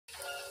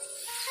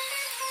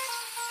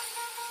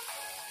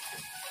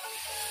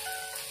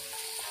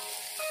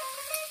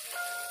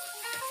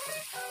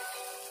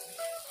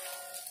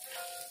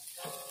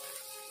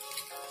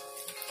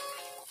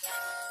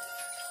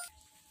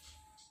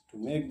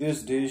make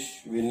this dish,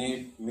 we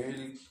need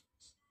milk,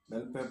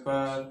 bell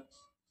pepper,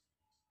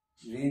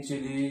 green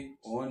chili,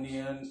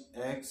 onion,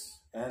 eggs,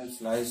 and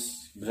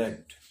sliced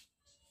bread.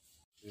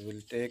 We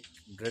will take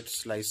bread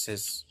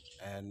slices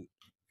and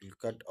we'll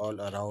cut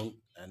all around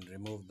and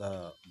remove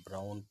the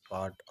brown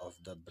part of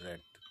the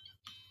bread.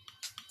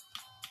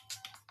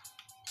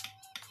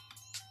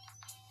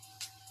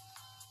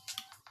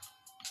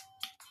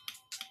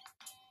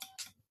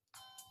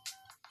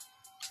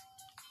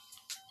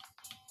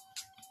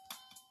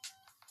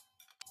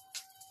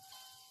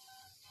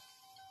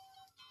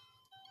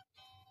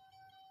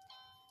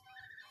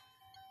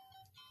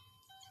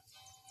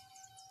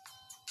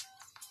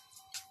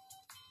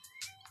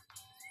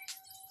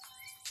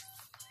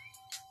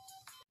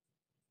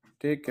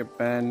 Take a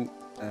pan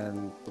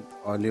and put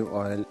olive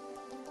oil.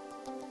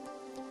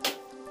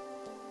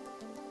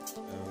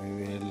 We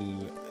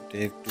will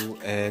take 2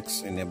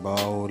 eggs in a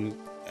bowl,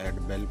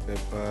 add bell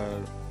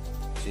pepper,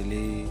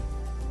 chili,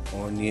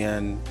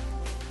 onion,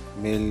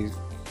 milk,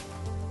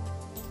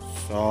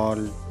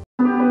 salt.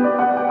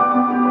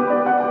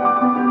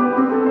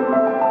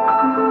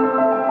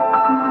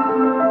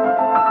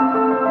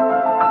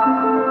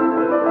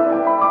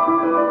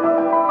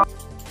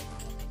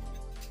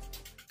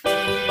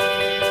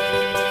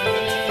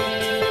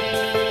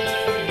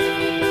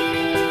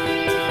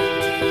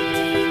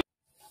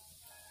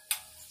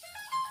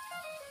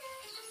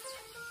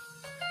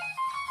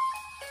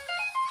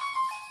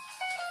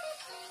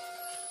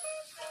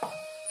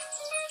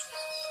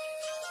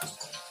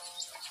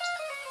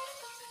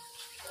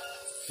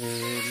 We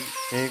will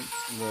take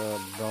the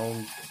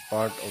brown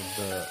part of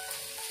the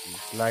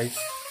slice,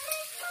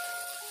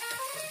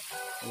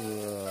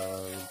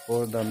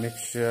 pour the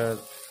mixture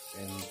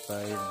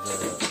inside the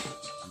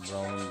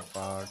brown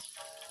part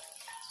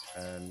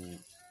and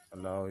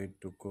allow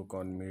it to cook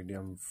on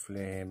medium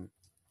flame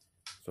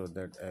so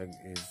that egg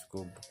is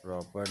cooked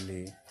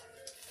properly.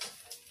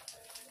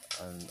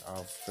 And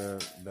after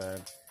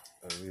that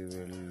we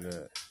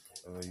will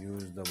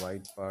use the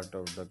white part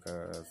of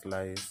the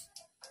slice,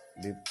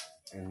 dip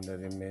in the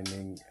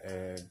remaining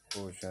egg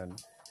portion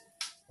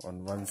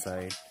on one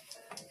side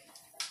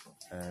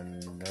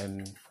and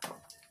then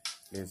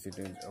place it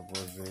in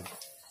opposite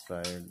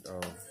side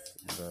of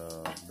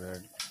the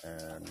bread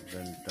and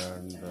then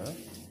turn the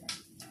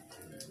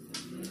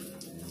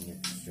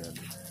mixture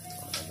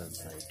on other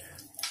side.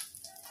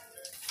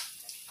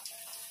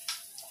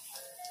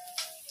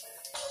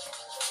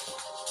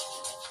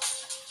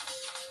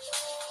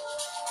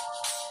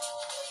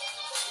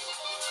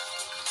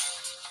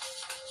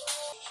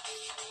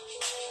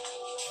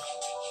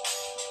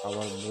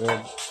 Our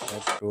bread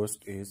egg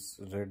toast is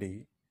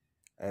ready.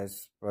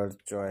 As per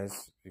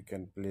choice, you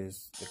can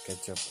place the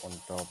ketchup on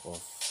top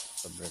of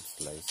the bread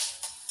slice.